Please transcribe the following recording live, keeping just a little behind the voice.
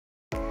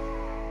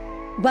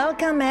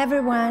Welcome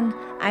everyone,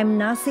 I'm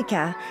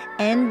Nausicaa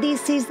and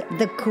this is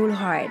The Cool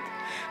Heart.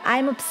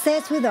 I'm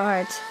obsessed with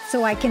art,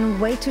 so I can't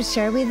wait to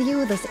share with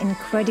you those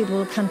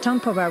incredible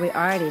contemporary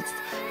artists,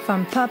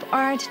 from pop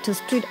art to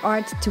street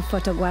art to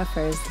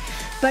photographers.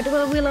 But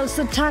we'll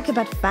also talk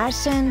about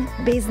fashion,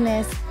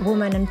 business,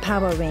 women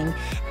empowering,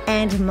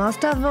 and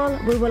most of all,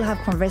 we will have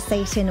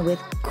conversation with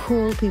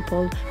cool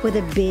people with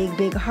a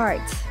big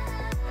heart.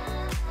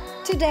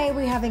 Today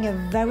we're having a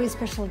very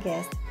special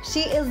guest.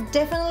 She is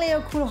definitely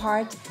a cool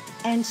heart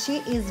and she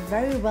is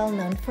very well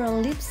known for a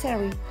lip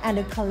serie and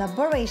a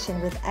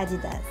collaboration with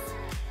Adidas.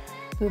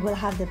 We will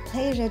have the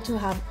pleasure to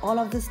have all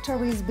of the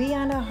stories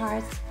behind her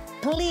heart.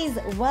 Please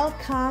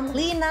welcome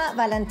Lina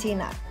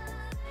Valentina.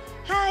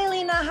 Hi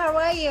Lina, how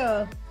are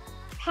you?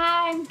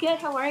 Hi, I'm good.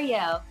 How are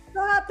you?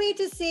 So happy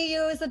to see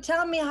you. So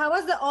tell me, how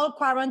was the old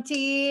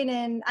quarantine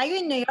and are you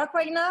in New York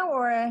right now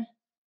or?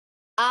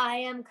 I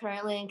am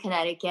currently in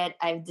Connecticut.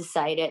 I've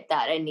decided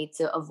that I need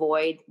to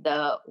avoid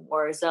the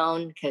war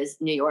zone because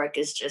New York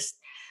is just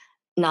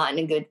not in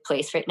a good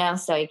place right now.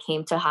 So I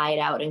came to hide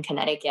out in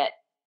Connecticut.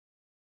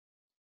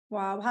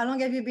 Wow, how long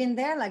have you been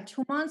there? Like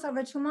 2 months,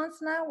 over 2 months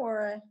now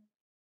or?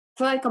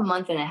 For like a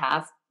month and a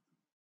half.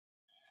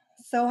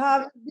 So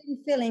how have you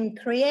been feeling?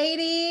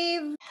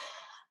 Creative?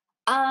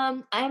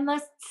 I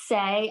must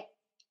say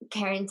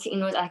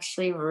quarantine was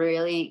actually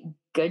really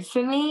good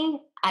for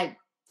me. I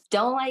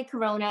don't like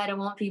corona. I don't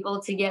want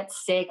people to get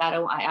sick. I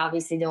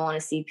obviously don't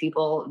want to see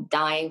people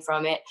dying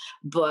from it,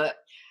 but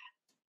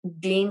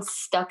being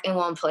stuck in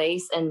one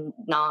place and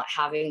not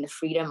having the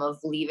freedom of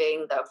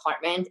leaving the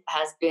apartment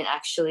has been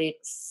actually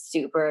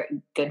super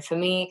good for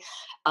me.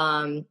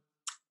 I'm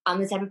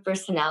the type of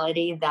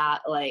personality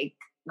that, like,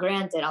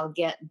 granted, I'll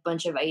get a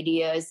bunch of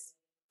ideas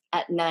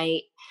at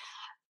night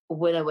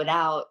with or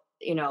without,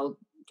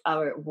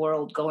 our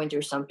world going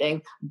through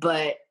something.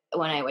 But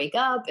when I wake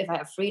up, if I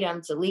have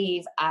freedom to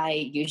leave,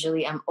 I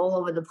usually am all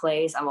over the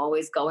place. I'm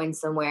always going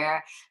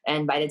somewhere.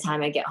 And by the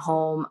time I get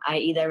home, I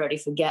either already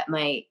forget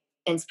my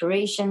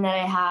inspiration that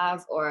I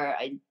have or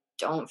I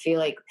don't feel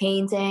like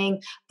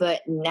painting.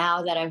 But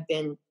now that I've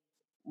been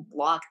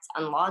locked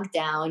on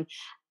lockdown,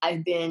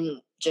 I've been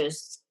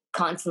just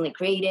constantly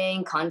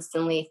creating,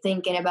 constantly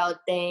thinking about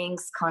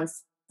things,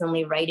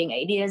 constantly writing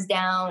ideas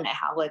down. I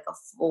have like a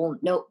full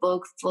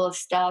notebook full of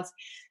stuff.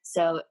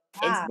 So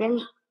it's Wow.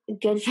 been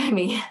good for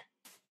me.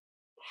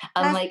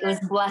 That's It was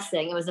a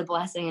blessing. It was a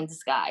blessing in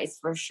disguise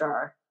for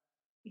sure.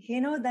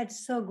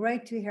 That's so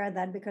great to hear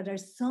that because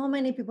there's so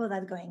many people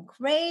that are going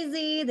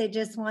crazy. They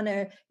just want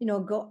to,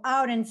 go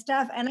out and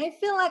stuff. And I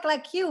feel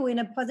like you in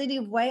a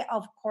positive way,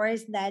 of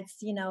course,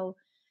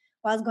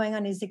 what's going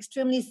on is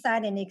extremely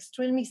sad and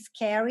extremely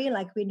scary.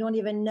 Like we don't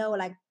even know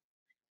like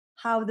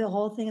how the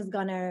whole thing is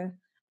gonna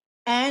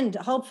end.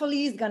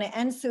 Hopefully it's gonna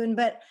end soon.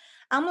 But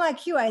I'm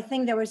like you, I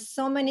think there were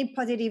so many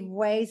positive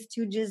ways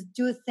to just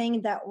do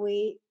things that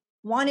we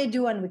want to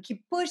do and we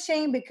keep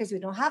pushing because we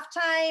don't have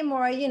time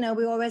or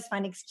we always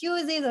find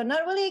excuses or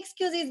not really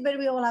excuses but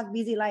we all have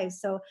busy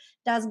lives, so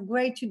that's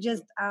great to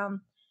just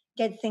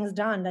get things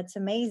done. That's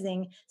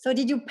amazing. So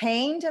did you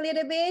paint a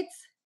little bit?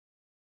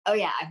 Oh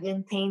yeah, I've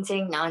been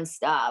painting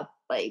nonstop.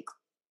 Like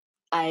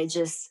I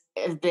just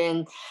have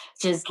been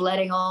just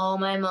letting all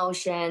my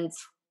emotions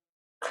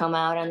come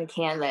out on the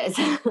canvas.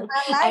 I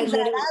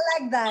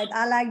like that.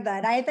 I like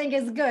that. I think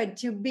it's good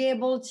to be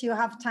able to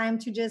have time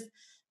to just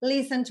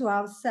listen to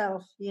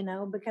ourselves,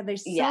 because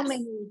there's so Yes.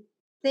 many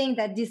things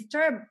that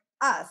disturb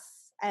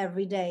us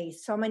every day.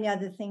 So many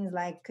other things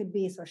like could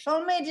be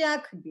social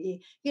media, could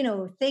be,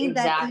 things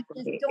that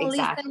you just don't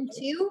listen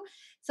to.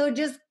 So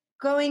just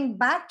going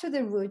back to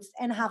the roots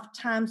and have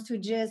times to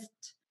just,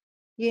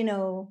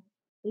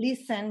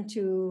 listen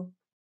to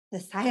the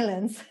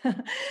silence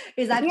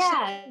is actually,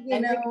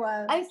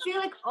 I feel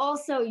like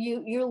also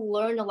you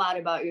learn a lot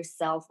about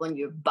yourself when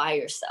you're by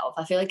yourself.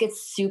 I feel like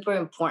it's super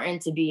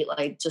important to be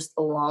like just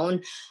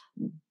alone.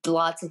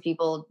 Lots of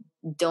people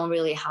don't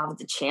really have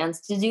the chance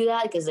to do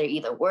that because they're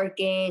either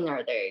working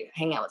or they're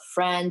hanging out with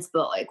friends.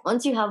 But like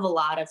once you have a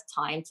lot of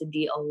time to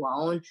be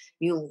alone,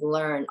 you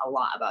learn a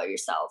lot about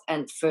yourself.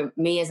 And for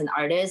me as an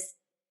artist,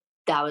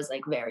 that was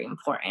like very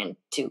important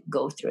to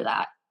go through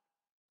that.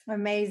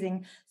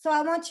 Amazing. So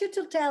I want you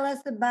to tell us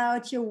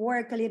about your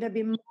work a little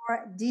bit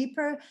more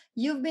deeper.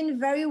 You've been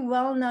very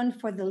well known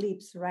for the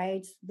lips,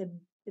 right? The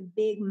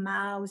big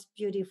mouth,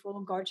 beautiful,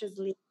 gorgeous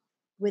lips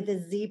with the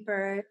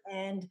zipper.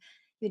 And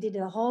you did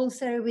a whole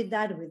series with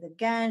that, with the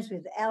guns,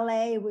 with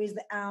LA, with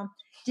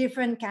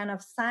different kind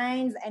of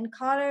signs and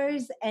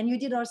colors. And you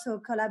did also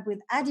a collab with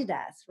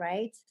Adidas,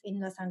 right?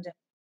 In Los Angeles.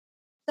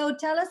 So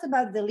tell us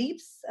about the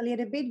lips a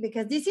little bit,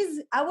 because this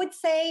is, I would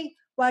say,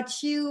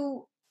 what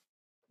you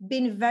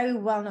been very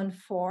well known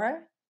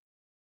for,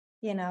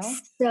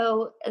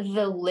 So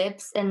the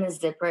lips and the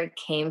zipper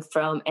came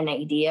from an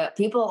idea.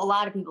 A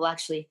lot of people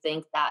actually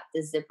think that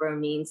the zipper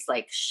means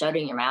like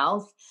shutting your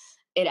mouth.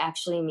 It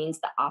actually means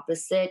the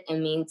opposite. It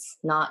means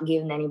not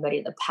giving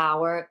anybody the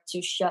power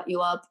to shut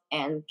you up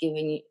and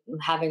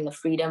having the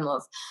freedom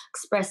of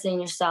expressing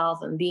yourself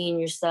and being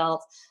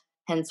yourself.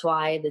 hence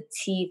why the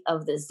teeth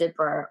of the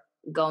zipper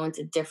go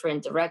into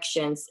different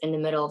directions in the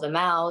middle of the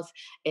mouth,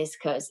 is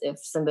because if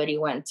somebody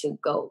went to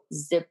go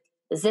zip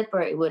the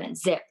zipper, it wouldn't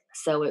zip.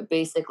 So it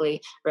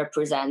basically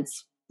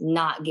represents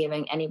not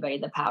giving anybody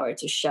the power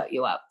to shut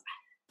you up.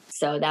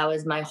 So that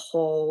was my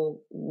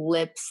whole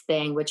lips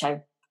thing, which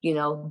I've,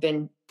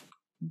 been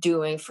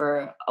doing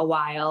for a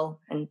while,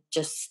 and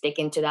just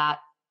sticking to that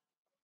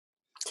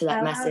I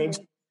love message.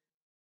 it.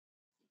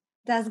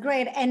 That's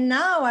great. And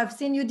now I've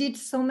seen you did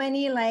so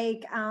many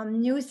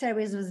new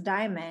series with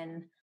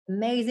diamond,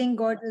 amazing,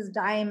 gorgeous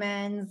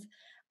diamonds,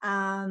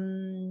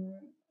 um,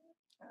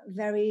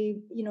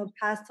 very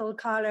pastel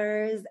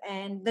colors.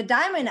 And the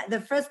diamond, the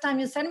first time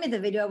you sent me the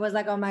video, I was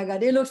like, oh my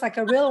god, it looks like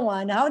a real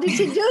one. How did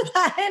she do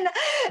that?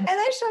 And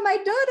I showed my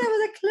daughter, I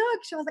was like,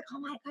 look. She was like, oh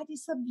my god,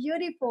 it's so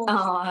beautiful.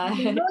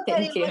 Look at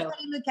Thank it, you.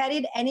 look at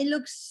it, and it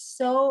looks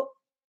so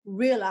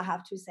real, I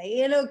have to say.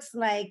 It looks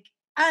like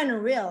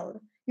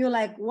unreal. You're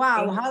like,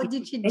 wow, how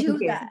did you do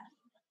that?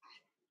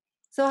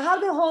 So how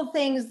the whole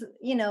thing's,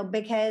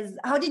 because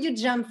how did you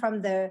jump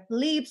from the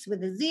lips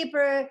with the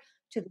zipper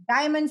to the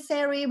Diamond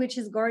Serie, which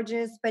is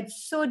gorgeous, but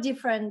so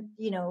different,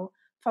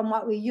 from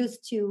what we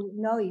used to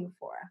know you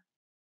for?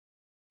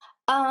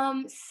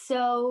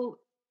 So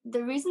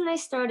the reason I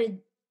started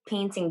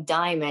painting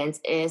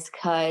diamonds is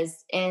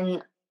because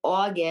in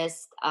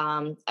August,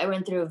 I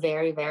went through a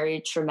very,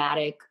 very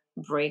traumatic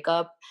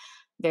breakup,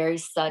 very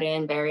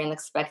sudden, very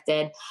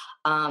unexpected,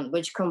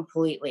 which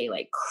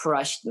completely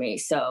crushed me.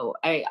 So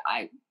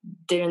I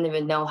didn't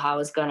even know how I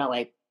was gonna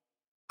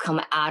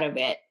come out of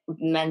it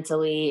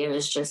mentally.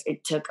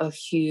 It took a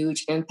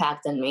huge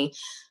impact on me.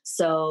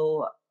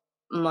 So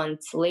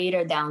months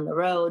later down the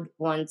road,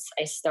 once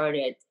I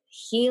started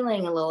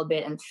healing a little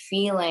bit and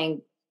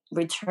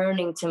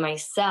returning to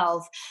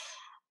myself,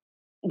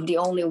 the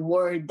only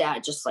word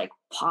that just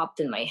popped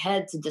in my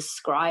head to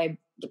describe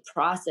the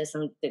process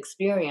and the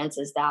experience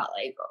is that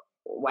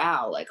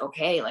wow,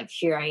 okay,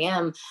 here I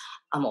am,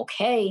 I'm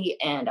okay.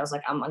 And I was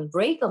like, I'm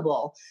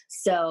unbreakable.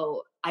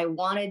 So I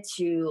wanted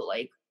to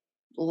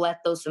let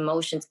those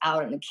emotions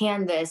out on the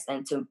canvas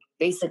and to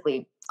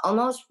basically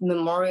almost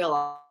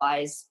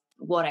memorialize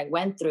what I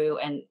went through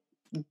and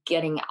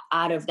getting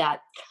out of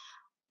that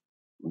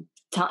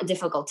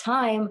difficult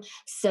time.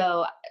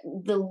 So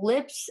the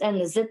lips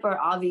and the zipper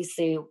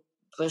obviously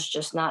was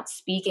just not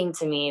speaking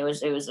to me. It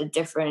was a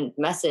different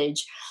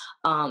message.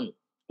 And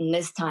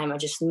this time I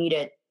just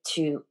needed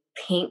to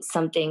paint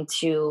something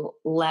to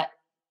let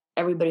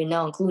everybody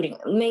know, including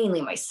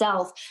mainly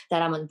myself,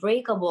 that I'm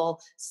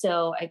unbreakable.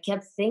 So I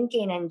kept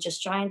thinking and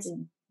just trying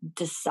to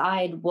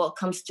decide what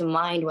comes to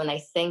mind when I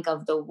think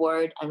of the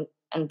word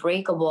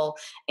unbreakable,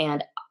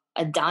 and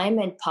a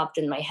diamond popped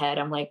in my head.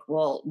 I'm like,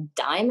 well,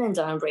 diamonds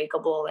are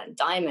unbreakable, and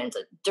diamonds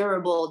are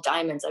durable,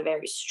 diamonds are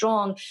very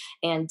strong,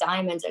 and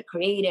diamonds are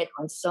created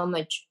when so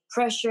much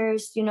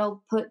pressure's,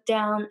 put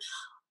down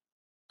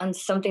on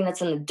something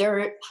that's in the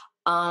dirt.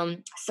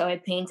 So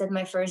I painted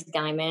my first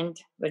diamond,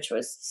 which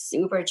was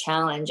super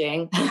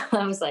challenging.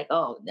 I was like,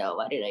 oh no,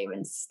 why did I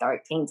even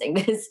start painting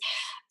this?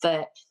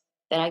 But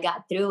then I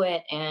got through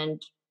it, and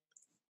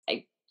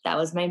that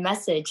was my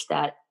message,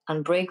 that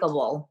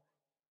unbreakable.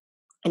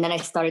 And then I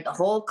started the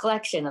whole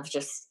collection of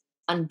just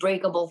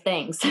unbreakable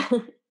things.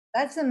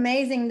 That's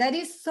amazing. That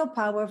is so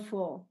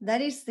powerful.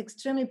 That is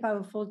extremely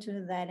powerful to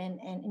do that, and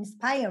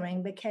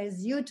inspiring,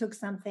 because you took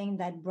something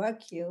that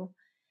broke you,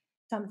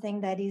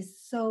 something that is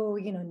so,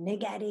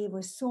 negative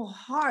or so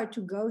hard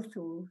to go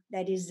through,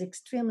 that is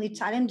extremely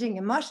challenging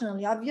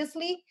emotionally,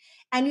 obviously,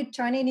 and you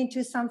turn it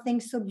into something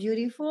so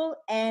beautiful.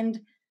 And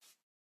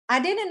I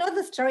didn't know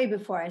the story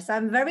before, so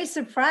I'm very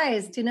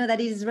surprised to know that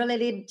it's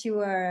related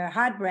to a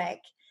heartbreak.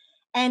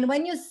 And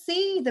when you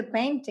see the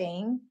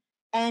painting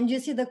and you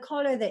see the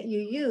color that you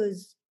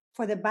use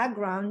for the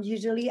background,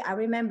 usually I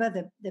remember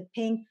the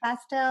pink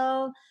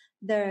pastel,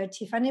 the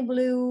Tiffany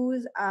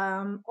blues,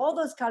 all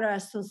those colors are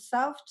so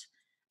soft.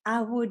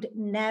 I would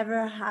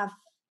never have,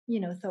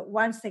 thought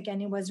one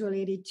second it was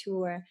related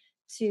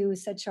to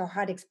such a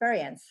hard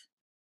experience.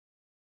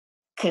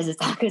 Because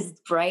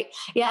it's bright.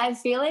 Yeah, I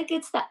feel like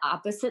it's the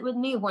opposite with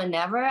me.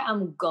 Whenever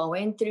I'm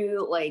going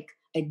through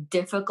a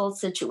difficult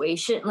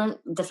situation,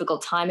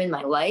 difficult time in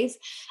my life,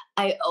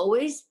 I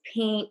always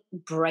paint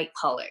bright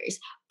colors.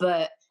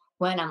 But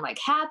when I'm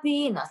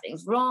happy,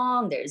 nothing's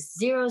wrong, there's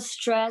zero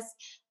stress,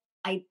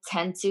 I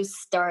tend to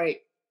start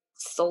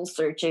soul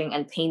searching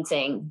and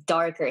painting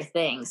darker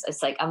things.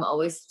 It's I'm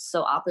always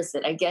so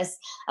opposite. I guess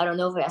I don't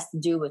know if it has to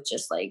do with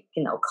just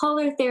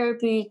color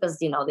therapy, because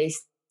they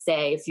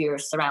say if you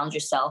surround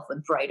yourself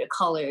with brighter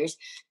colors,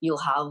 you'll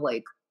have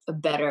a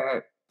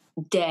better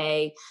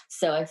day.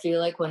 So I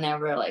feel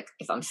whenever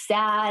if I'm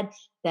sad,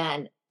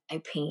 then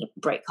I paint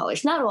bright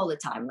colors. Not all the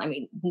time. I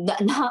mean,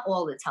 not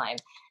all the time.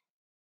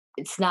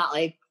 It's not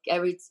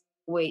every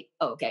wait.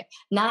 Oh, okay,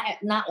 not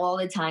all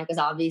the time, because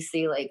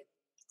obviously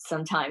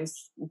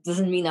sometimes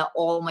doesn't mean that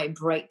all my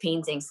bright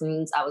paintings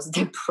means I was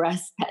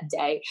depressed that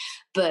day.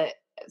 But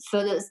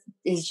for this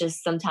is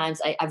just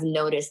sometimes I've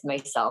noticed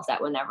myself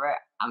that whenever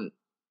I'm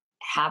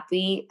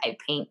happy, I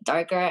paint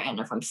darker, and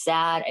if I'm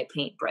sad, I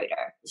paint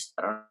brighter.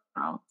 I don't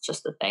know, it's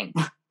just the thing.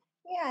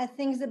 Yeah,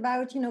 things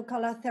about,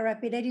 color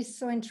therapy. That is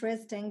so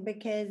interesting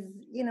because,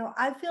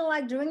 I feel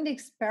like during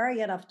this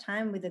period of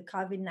time with the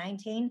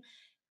COVID-19,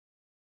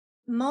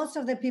 most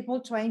of the people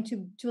trying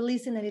to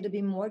listen a little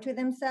bit more to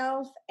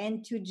themselves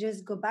and to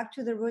just go back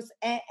to the roots.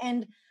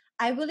 And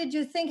I really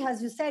do think,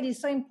 as you said,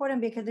 it's so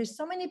important because there's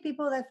so many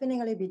people that are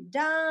feeling a little bit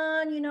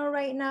down,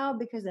 right now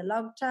because they're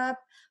locked up.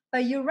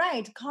 But you're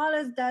right,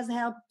 colors does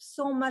help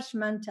so much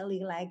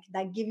mentally, like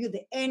that give you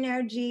the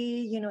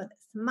energy, the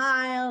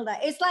smile.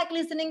 That it's like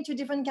listening to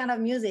different kind of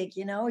music,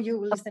 you Of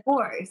listen to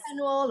course.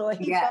 manual or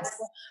hip hop Yes.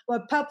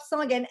 or pop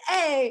song, and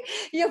hey,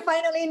 you're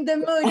finally in the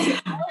mood.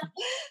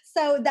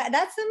 So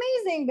that's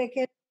amazing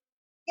because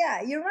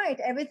yeah, you're right,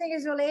 everything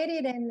is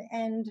related,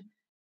 and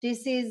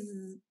this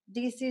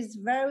is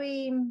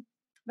very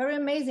very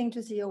amazing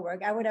to see your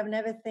work. I would have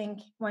never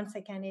think 1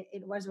 second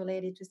it was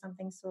related to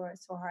something so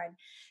hard.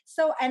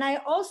 So, and I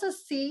also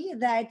see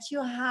that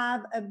you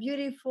have a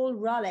beautiful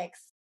Rolex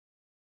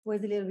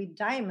with a little bit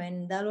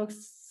diamond that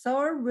looks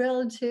so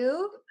real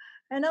too.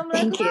 And I'm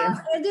like, Thank you. wow,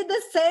 I did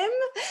the same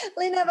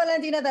Lina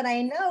Valentina that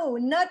I know.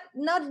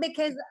 Not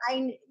because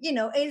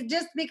it's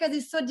just because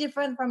it's so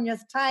different from your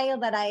style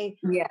that I've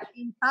Yeah.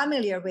 been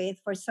familiar with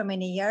for so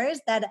many years,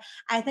 that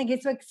I think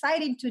it's so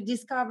exciting to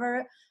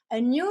discover a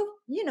new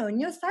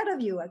side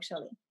of you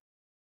actually.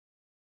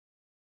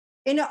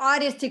 In an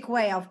artistic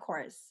way, of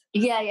course.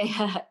 Yeah, yeah,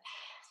 yeah.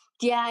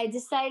 Yeah, I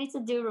decided to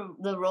do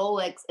the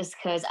Rolex is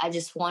because I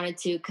just wanted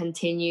to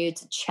continue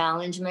to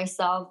challenge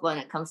myself when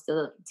it comes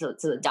to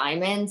the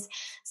diamonds.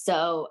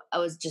 So I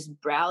was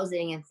just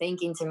browsing and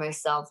thinking to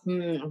myself,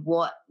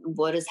 what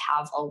does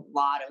have a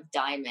lot of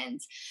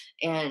diamonds?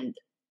 And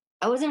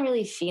I wasn't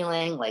really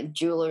feeling like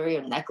jewelry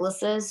or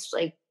necklaces.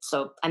 Like,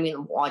 so I mean,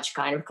 a watch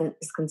kind of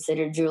is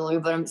considered jewelry,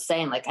 but I'm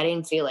saying like I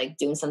didn't feel like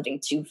doing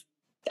something too.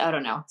 I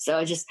don't know.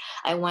 So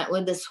I went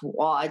with this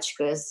watch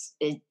because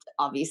it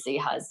obviously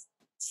has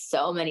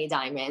so many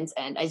diamonds,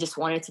 and I just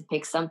wanted to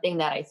pick something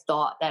that I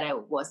thought that I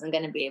wasn't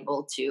going to be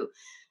able to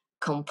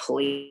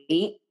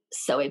complete.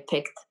 So I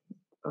picked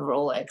a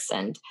Rolex,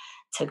 and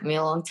took me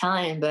a long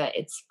time, but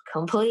it's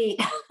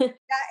complete. Yeah,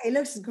 it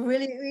looks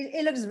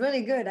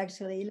really good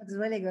actually. It looks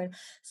really good.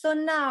 So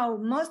now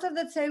most of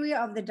the theory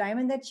of the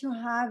diamond that you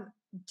have,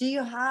 do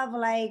you have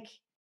like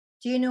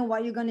do you know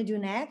what you're gonna do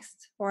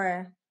next?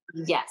 Or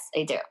Yes,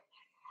 I do.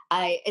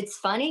 It's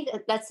funny,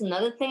 that's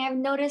another thing I've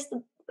noticed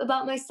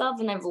about myself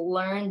and I've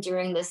learned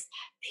during this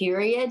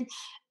period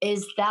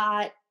is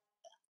that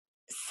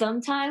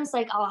sometimes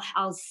like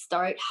I'll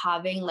start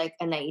having like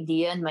an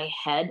idea in my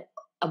head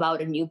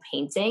about a new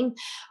painting,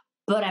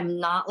 but I'm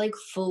not like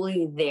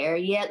fully there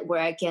yet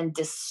where I can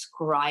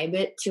describe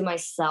it to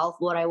myself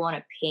what I want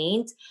to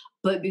paint.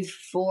 But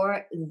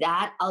before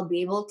that, I'll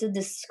be able to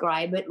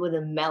describe it with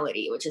a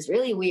melody, which is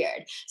really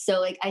weird.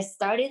 So, like, I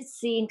started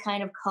seeing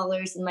kind of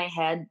colors in my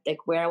head,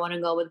 like where I want to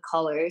go with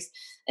colors.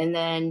 And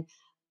then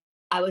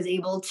I was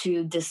able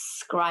to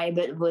describe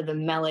it with a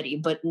melody,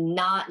 but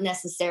not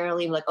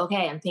necessarily like,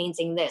 okay, I'm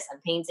painting this,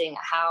 I'm painting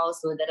a house,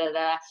 or da da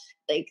da.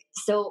 Like,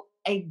 so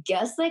I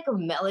guess like a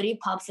melody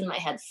pops in my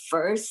head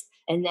first,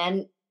 and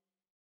then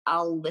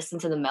I'll listen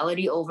to the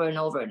melody over and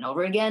over and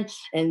over again.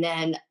 And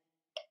then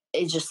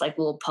it's just like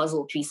little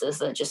puzzle pieces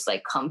that just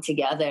like come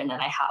together. And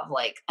then I have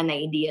like an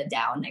idea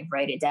down, I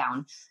write it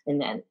down, and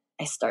then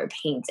I start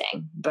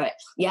painting. But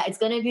yeah, it's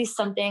going to be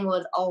something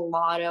with a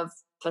lot of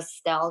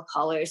pastel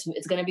colors.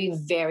 It's going to be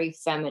very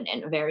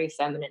feminine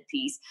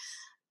piece.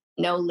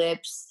 No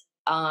lips,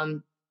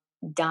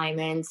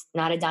 diamonds,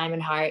 not a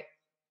diamond heart.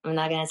 I'm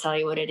not going to tell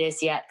you what it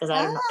is yet because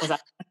I don't know. ah,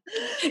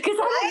 Because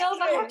I don't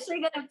know if I'm right.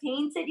 actually gonna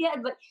paint it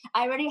yet, but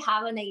I already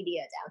have an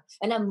idea down.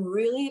 And I'm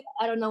really,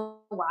 I don't know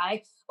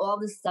why, all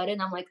of a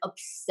sudden I'm like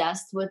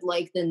obsessed with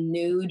like the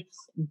nude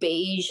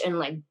beige and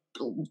like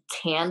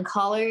tan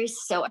colors.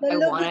 So The I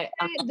wanna,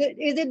 Louboutin,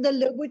 is it the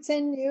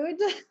Louboutin nude?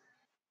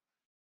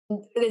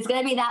 it's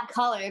gonna be that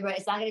color, but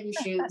it's not gonna be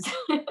shoes.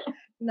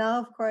 No,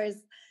 of course.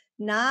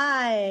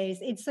 Nice.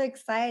 It's so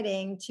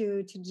exciting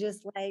to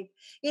just like,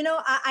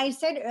 I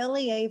said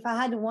earlier, if I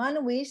had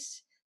one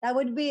wish, that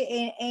would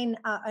be in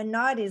an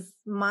artist's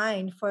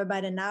mind for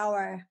about an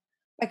hour,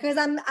 because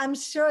I'm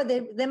sure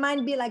there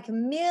might be like a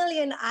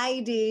million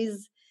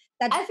ideas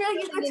that I feel like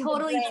you floating could in the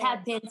totally brain.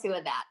 tap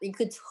into that. You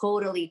could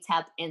totally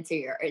tap into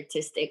your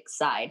artistic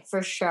side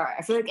for sure.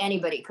 I feel like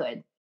anybody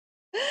could.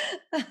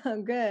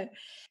 Good.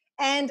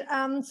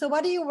 And so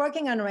what are you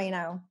working on right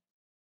now?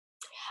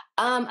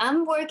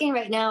 I'm working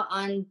right now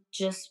on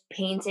just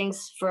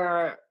paintings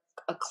for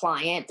a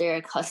client.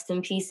 They're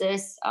custom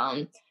pieces.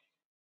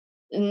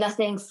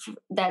 Nothing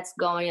that's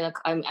going in.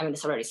 I mean,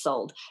 it's already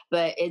sold,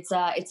 but it's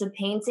a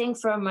painting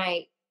from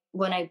my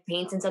when I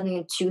painted something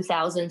in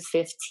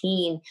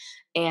 2015,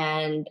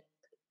 and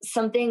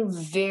something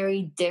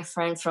very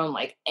different from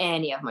like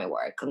any of my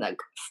work, like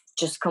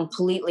just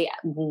completely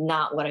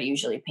not what I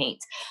usually paint.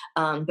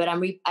 But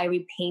I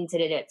repainted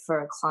it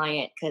for a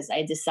client because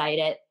I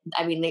decided.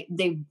 I mean,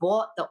 they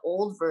bought the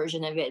old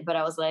version of it, but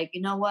I was like,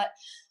 you know what?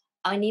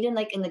 I needed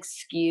like an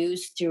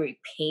excuse to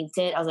repaint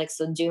it. I was like,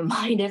 so do you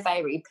mind if I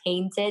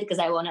repaint it? Because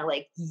I want to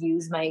like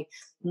use my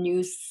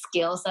new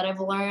skills that I've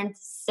learned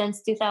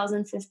since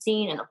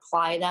 2015 and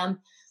apply them,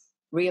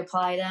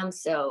 reapply them.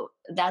 So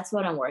that's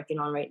what I'm working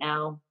on right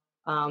now.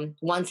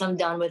 Once I'm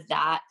done with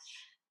that,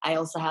 I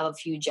also have a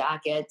few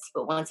jackets,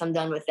 but once I'm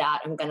done with that,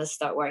 I'm going to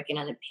start working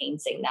on the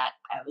painting that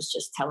I was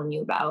just telling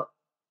you about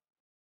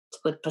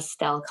with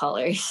pastel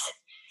colors.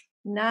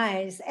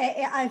 Nice.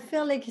 I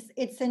feel like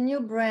it's a new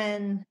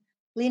brand,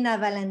 Lina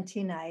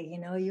Valentina.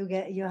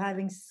 You're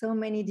having so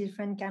many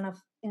different kind of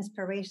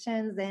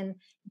inspirations and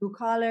new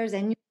colors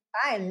and new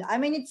style. I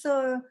mean, it's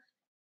a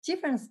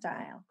different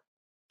style.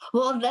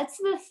 Well, that's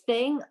the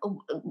thing.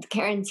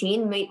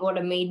 Quarantine made what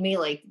it made me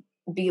like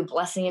be a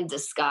blessing in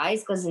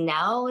disguise because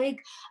now, like,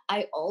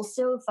 I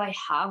also, if I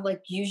have,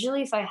 like,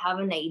 usually if I have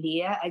an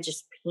idea, I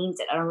just paint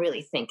it. I don't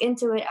really think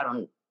into it. I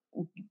don't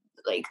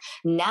like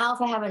now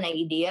if I have an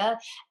idea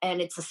and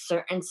it's a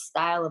certain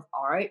style of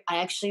art, I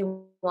actually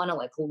want to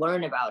like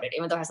learn about it,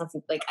 even though it has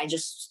something like I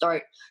just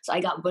start. So I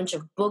got a bunch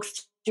of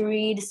books to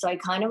read. So I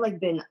kind of like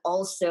been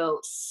also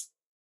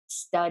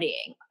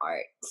studying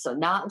art. So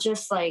not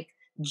just like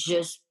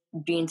just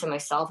being to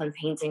myself and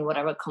painting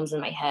whatever comes in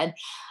my head.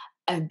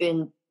 I've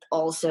been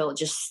also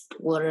just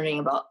learning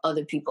about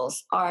other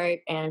people's art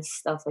and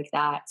stuff like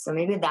that. So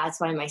maybe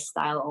that's why my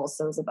style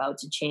also is about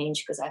to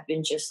change because I've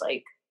been just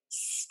like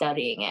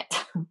studying it.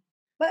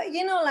 But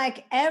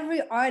like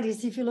every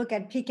artist, if you look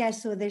at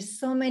Picasso, there's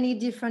so many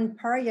different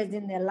periods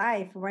in their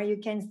life where you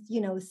can,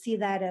 see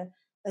that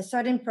a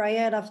certain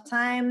period of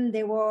time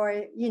they were,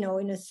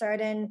 in a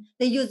certain,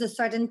 they used a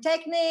certain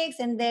techniques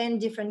and then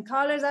different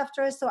colors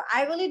after. So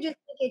I really do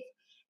think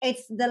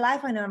it's the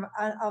life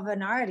of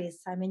an artist.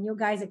 I mean, you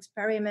guys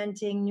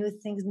experimenting new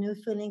things, new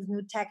feelings,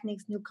 new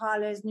techniques, new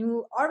colors,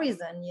 new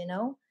horizon.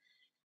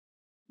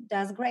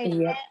 That's great.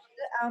 Yep.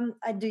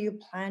 Do you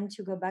plan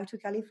to go back to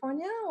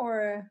California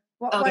or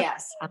what? Oh What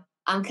yes,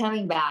 I'm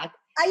coming back.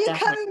 are you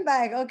Definitely. coming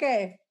back?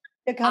 Okay,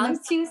 you're coming. I'm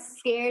too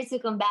scared to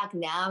come back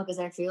now because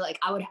I feel like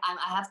I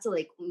have to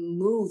like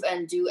move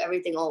and do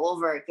everything all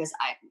over because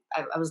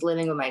I was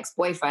living with my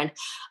ex-boyfriend.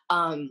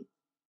 Um,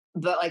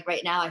 but like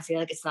right now, I feel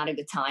like it's not a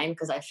good time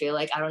because I feel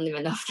like I don't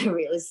even know if the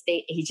real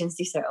estate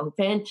agencies are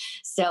open.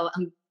 So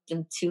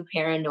I'm too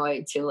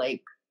paranoid to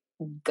like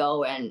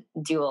go and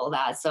do all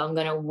that. So I'm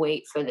gonna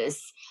wait for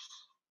this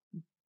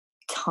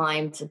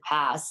time to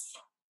pass.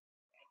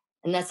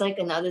 And that's like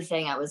another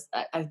thing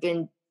I've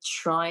been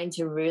trying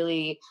to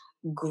really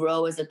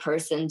grow as a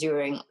person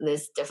during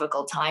this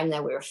difficult time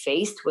that we are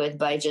faced with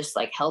by just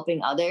like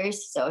helping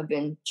others. So I've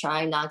been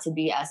trying not to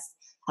be as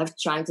I've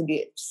trying to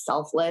be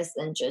selfless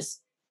and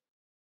just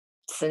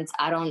since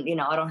I don't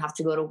have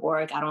to go to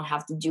work, I don't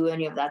have to do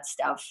any of that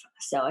stuff.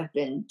 So I've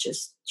been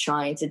just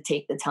trying to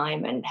take the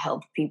time and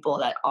help people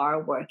that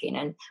are working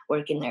and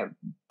working their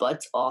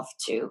butts off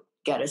to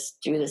get us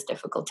through this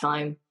difficult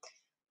time.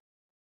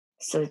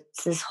 So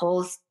this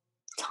whole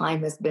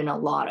time has been a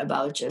lot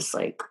about just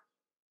like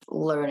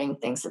learning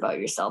things about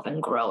yourself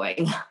and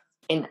growing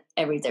in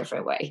every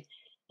different way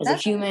as a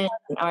That's human,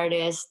 an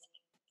artist.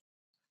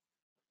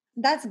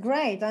 that's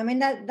great. I mean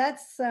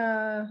that's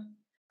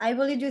I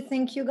really do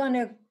think you're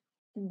gonna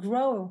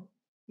grow.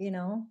 You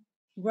know,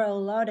 grow a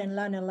lot and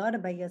learn a lot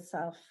about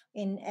yourself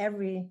in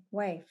every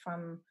way,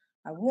 from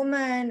a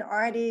woman,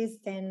 artist,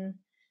 and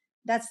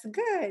that's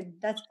good.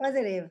 That's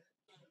positive.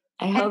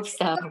 I And hope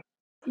so.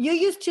 you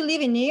used to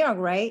live in New York,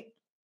 right?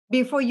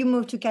 Before you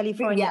moved to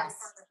California. Yes,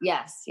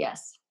 yes,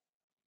 yes.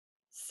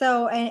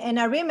 So, and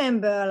I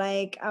remember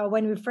like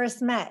when we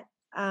first met,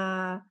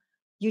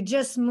 you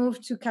just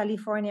moved to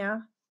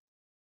California,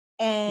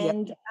 Yeah.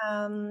 and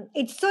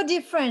it's so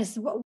different.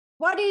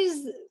 What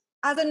is,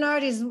 as an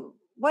artist,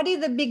 what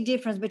is the big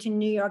difference between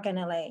New York and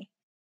LA?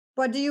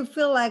 What do you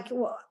feel like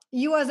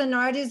you as an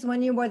artist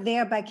when you were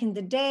there back in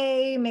the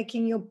day,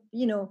 making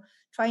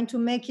trying to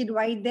make it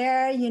right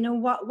there?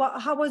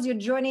 How was your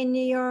journey in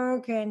New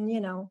York,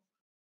 and.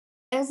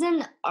 As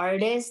an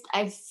artist,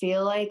 I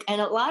feel like,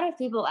 and a lot of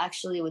people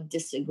actually would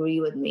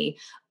disagree with me.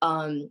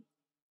 Um,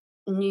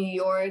 New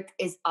York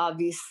is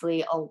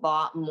obviously a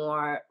lot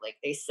more, like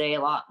they say,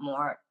 a lot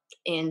more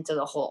into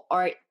the whole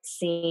art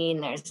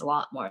scene. There's a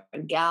lot more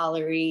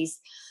galleries.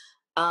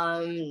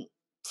 Um,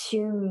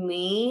 to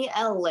me,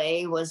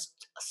 LA was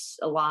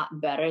a lot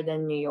better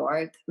than New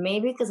York.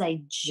 Maybe because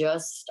I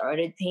just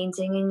started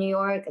painting in New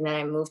York and then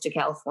I moved to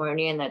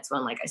California, and that's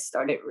when like I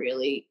started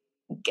really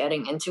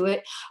getting into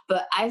it.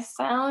 But I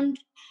found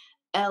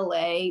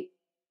LA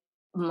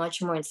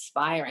much more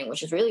inspiring,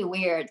 which is really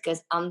weird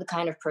because I'm the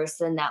kind of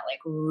person that like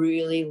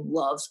really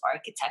loves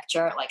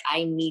architecture. Like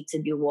I need to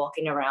be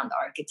walking around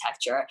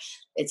architecture.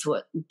 It's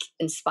what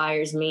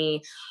inspires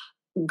me.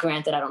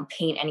 Granted, I don't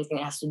paint anything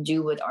that has to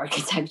do with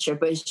architecture,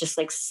 but it's just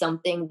like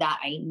something that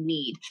I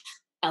need.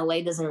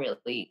 LA doesn't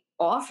really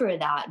offer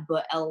that,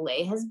 but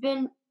LA has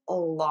been a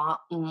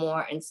lot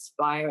more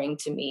inspiring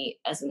to me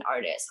as an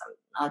artist.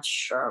 I'm not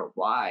sure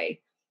why.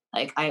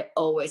 Like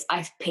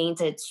I've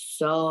painted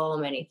so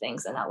many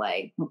things in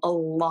LA, a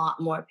lot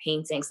more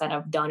paintings that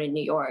I've done in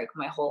New York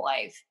my whole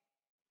life.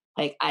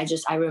 Like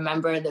I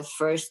remember the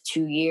first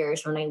 2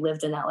 years when I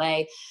lived in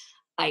LA,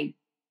 I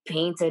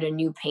painted a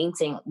new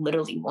painting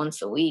literally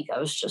once a week. I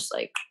was just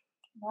like,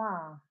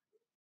 Wow.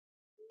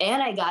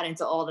 and I got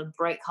into all the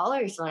bright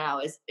colors when I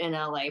was in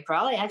LA,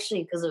 probably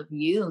actually because of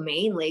you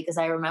mainly. Because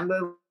I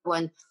remember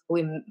when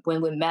we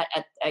met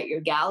at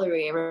your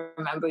gallery, I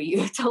remember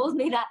you told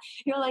me that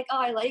you're like,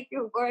 oh, I like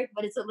your work,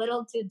 but it's a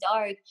little too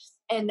dark.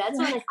 And that's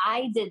when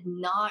I did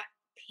not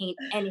paint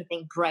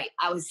anything bright.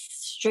 I was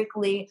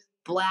strictly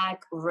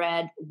black,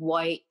 red,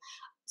 white,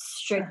 Uh-huh.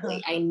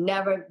 strictly. I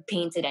never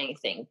painted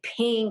anything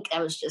pink.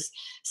 I was just,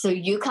 so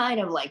you kind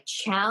of like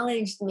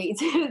challenged me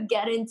to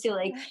get into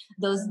like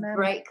those Remember.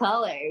 bright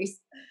colors.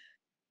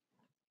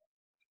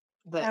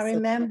 I But so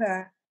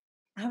remember.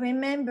 I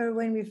remember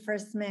when we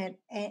first met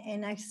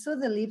and I saw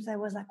the lips, I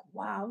was like,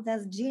 wow,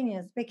 that's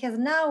genius. Because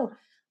now,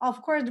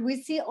 of course,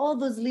 we see all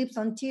those lips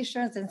on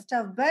t-shirts and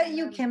stuff, but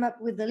you came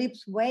up with the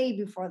lips way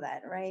before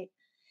that, right?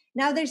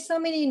 Now there's so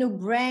many,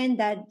 brand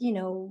that,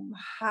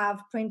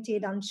 have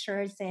printed on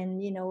shirts and,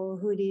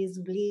 hoodies,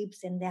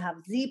 lips, and they have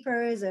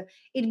zippers.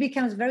 It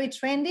becomes very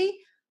trendy.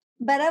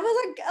 But I was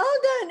like, oh,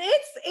 done.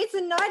 It's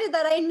an artist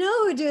that I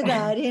know who do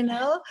that.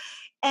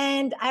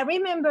 And I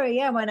remember,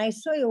 yeah, when I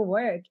saw your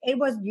work, it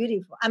was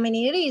beautiful. I mean,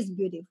 it is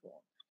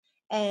beautiful.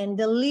 And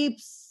the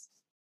lips,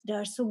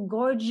 they're so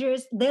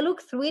gorgeous. They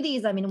look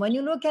 3Ds. I mean, when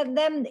you look at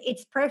them,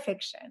 it's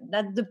perfection.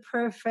 That's the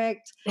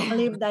perfect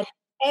lip that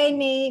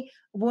any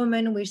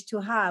woman wish to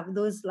have.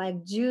 Those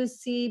like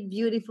juicy,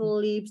 beautiful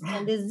lips.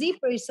 And the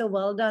zipper is so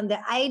well done.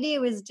 The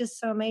idea was just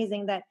so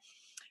amazing that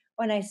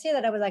when I say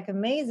that, I was like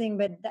amazing.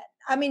 But that,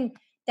 I mean,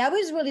 that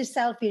was really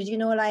selfish,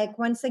 like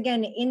once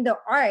again in the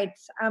art,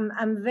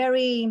 I'm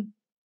very,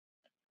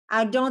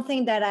 I don't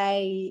think that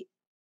I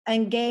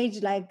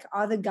engage like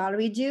other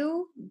gallery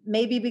do.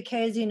 Maybe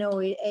because,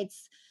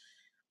 it's,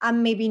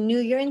 I'm maybe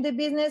newer in the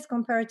business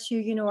compared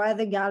to,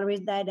 other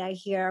galleries that I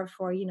hear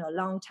for, a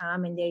long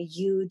time and they're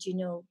huge,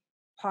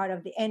 part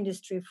of the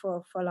industry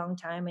for a long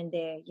time and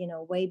they're,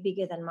 way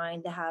bigger than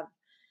mine. They have,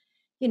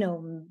 you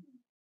know,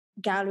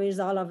 galleries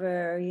all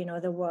over,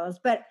 the world.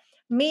 But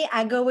me,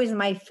 I go with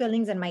my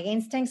feelings and my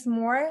instincts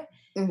more.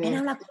 And mhm.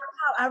 I'm like,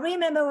 wow, I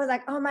remember I was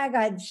like, oh my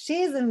God,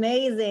 she's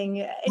amazing.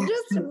 And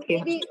just Thank you.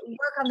 maybe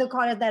work on the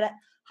colors that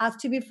has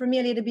to be for me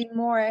a little bit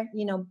more,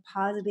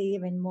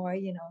 positive and more,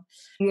 But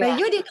Yeah,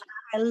 you did,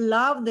 I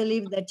love the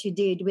leaves that you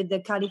did with the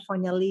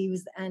California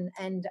leaves and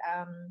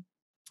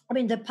I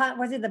mean the palm,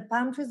 was it the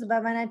palm trees, the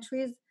banana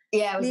trees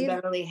yeah, it was leaves?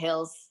 Beverly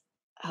Hills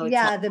Hotel.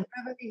 Yeah, the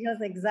Beverly Hills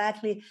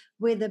exactly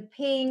with the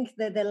pink,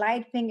 the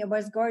light pink. It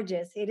was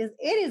gorgeous. It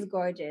is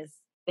gorgeous.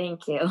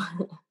 Thank you.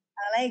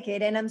 I like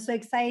it, and I'm so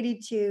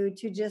excited to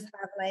just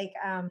have like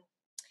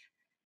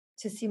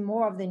to see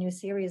more of the new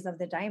series of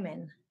the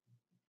Diamond.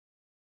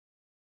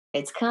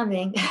 It's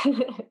coming.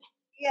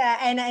 Yeah,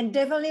 and I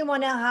definitely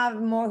want to have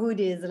more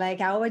hoodies.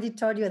 Like I already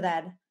told you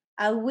that.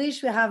 I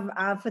wish we have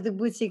for the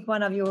boutique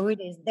one of your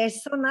hoodies. They're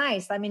so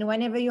nice. I mean,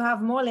 whenever you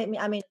have more, let me.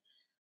 I mean,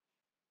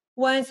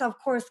 once of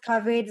course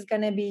COVID is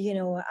gonna be,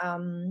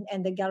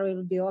 and the gallery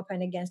will be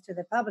open against to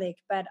the public.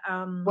 But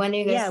When are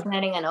you guys yeah,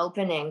 planning on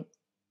opening?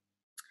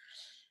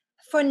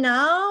 for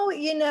now,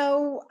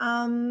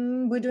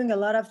 we're doing a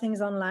lot of things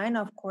online,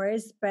 of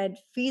course, but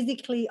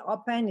physically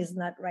open is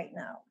not right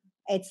now.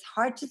 It's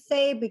hard to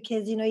say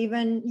because,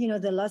 even,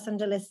 the Los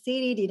Angeles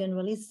city didn't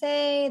really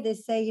say. They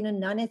say,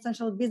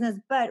 non-essential business.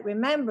 But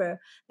remember,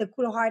 the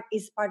Cool Heart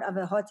is part of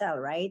a hotel,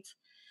 right?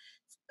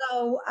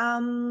 So,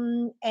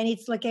 and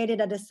it's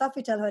located at the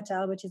Sofitel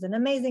Hotel, which is an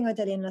amazing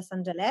hotel in Los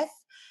Angeles.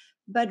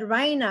 But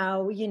right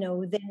now,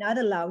 they're not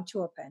allowed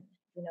to open.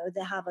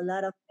 They have a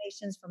lot of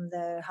patients from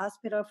the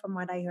hospital, from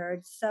what I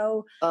heard.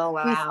 So Oh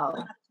we still wow.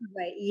 have to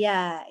wait.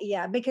 Yeah,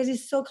 yeah, because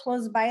it's so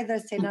close by the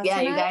St.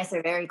 Yeah, you Sinai. guys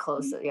are very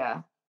close.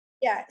 Yeah.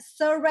 Yeah.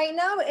 So right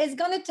now it's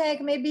gonna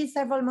take maybe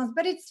several months,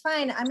 but it's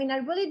fine. I mean, I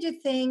really do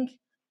think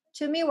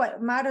to me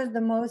what matters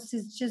the most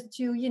is just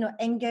to,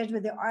 engage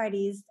with the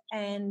artist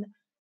and,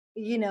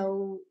 you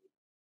know,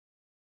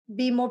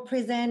 be more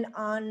present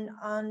on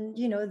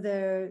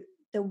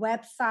the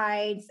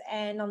websites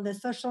and on the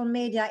social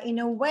media in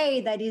a way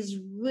that is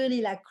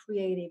really like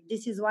creative.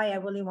 This is why I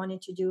really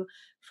wanted to do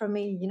for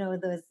me,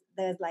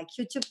 there's like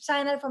YouTube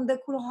channel from the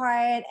Cool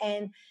Heart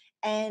and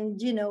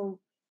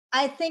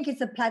I think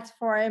it's a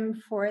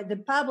platform for the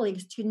public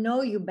to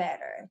know you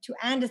better, to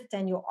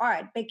understand your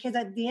art, because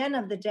at the end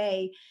of the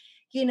day,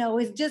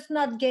 it's just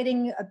not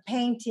getting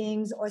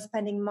paintings or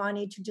spending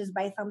money to just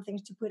buy some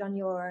things to put on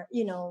your,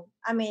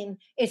 I mean,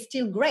 it's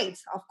still great,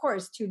 of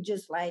course, to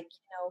just like,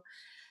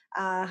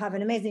 have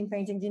an amazing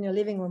painting in your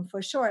living room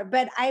for sure.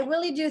 But I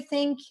really do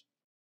think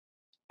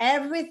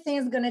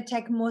everything's going to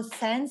take more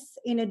sense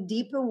in a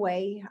deeper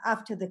way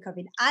after the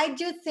COVID. I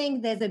do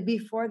think there's a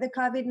before the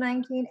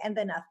COVID-19 and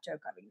then after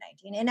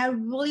COVID-19. And I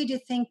really do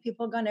think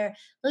people are going to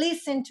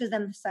listen to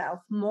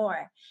themselves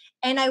more.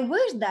 And I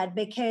wish that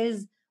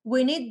because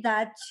we need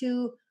that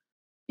to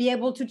be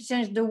able to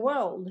change the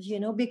world,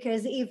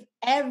 because if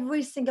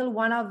every single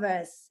one of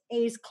us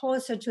is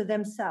closer to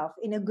themselves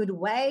in a good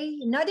way,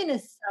 not in a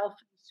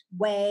selfish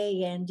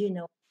way and,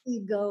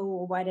 ego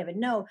or whatever.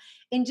 No,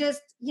 and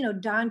just,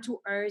 down to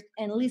earth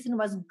and listen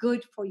what's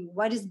good for you.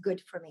 What is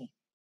good for me?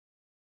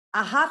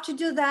 I have to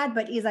do that,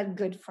 but is that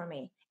good for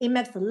me? It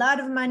makes a lot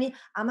of money.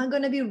 I'm not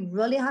going to be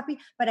really happy,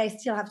 but I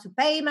still have to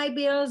pay my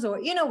bills, or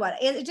what?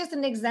 It's just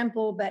an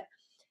example, but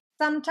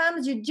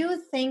sometimes you do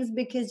things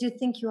because you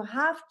think you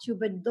have to,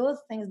 but those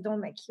things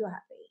don't make you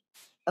happy.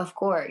 Of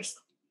course.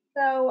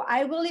 So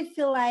I really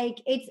feel like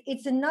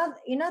it's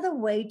another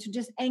way to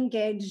just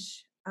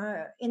engage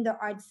in the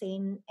art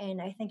scene, and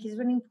I think it's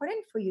really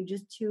important for you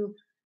just to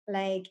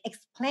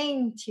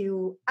explain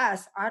to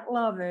us art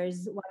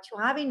lovers what you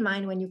have in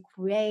mind when you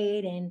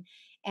create,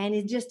 and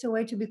it's just a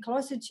way to be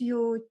closer to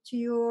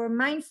your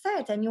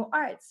mindset and your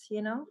arts.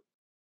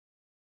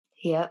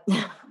 Yep.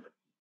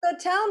 So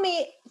tell me,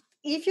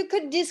 if you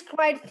could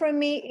describe for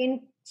me in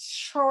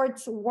short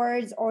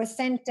words or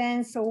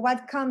sentence, or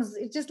what comes,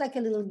 it's just like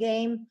a little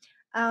game.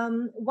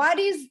 What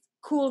is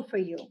cool for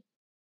you?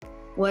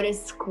 What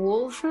is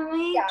cool for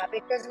me? Yeah,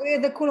 because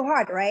we're the cool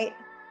heart, right?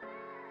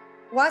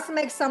 What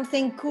makes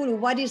something cool?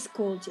 What is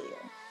cool to you?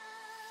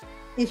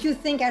 If you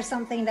think of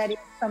something that is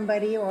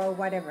somebody or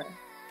whatever.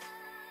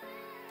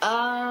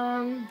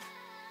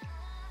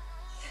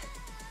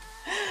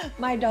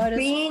 My daughter.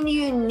 Being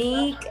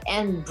unique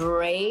and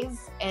brave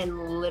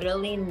and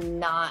literally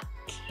not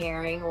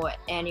caring what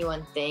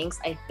anyone thinks,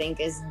 I think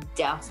is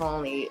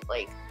definitely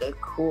the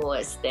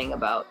coolest thing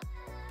about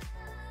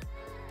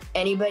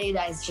anybody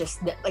that's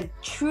just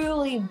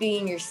truly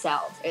being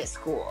yourself at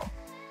school.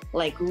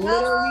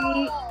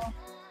 Literally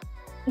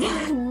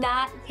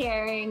not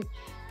caring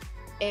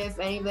if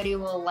anybody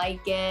will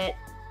like it,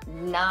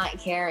 not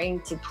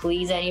caring to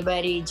please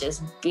anybody,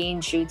 just being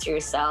true to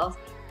yourself.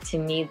 To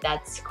me,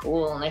 that's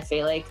cool. And I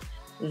feel like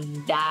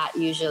that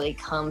usually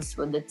comes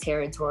with the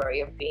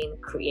territory of being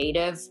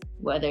creative,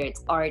 whether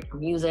it's art or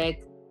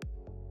music.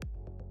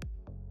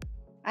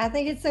 I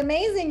think it's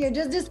amazing. You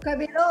just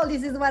described it all.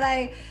 This is what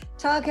I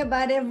talk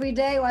about every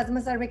day as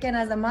Costa Rican,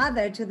 as a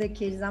mother to the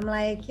kids. I'm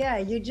like, yeah,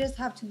 you just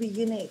have to be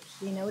unique.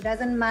 It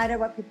doesn't matter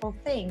what people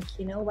think,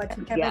 what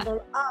you're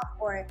capable of.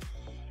 Or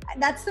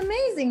that's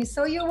amazing.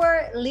 So you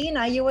were,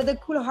 Lina, you were the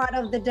cool heart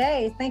of the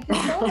day. Thank you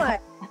so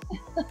much.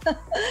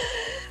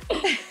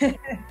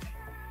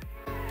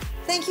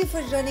 Thank you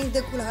for joining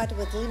The Cool Heart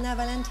with Lina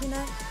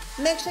Valentina.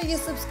 Make sure you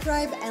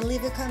subscribe and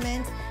leave a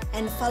comment,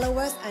 and follow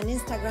us on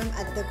Instagram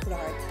at The Cool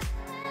Heart.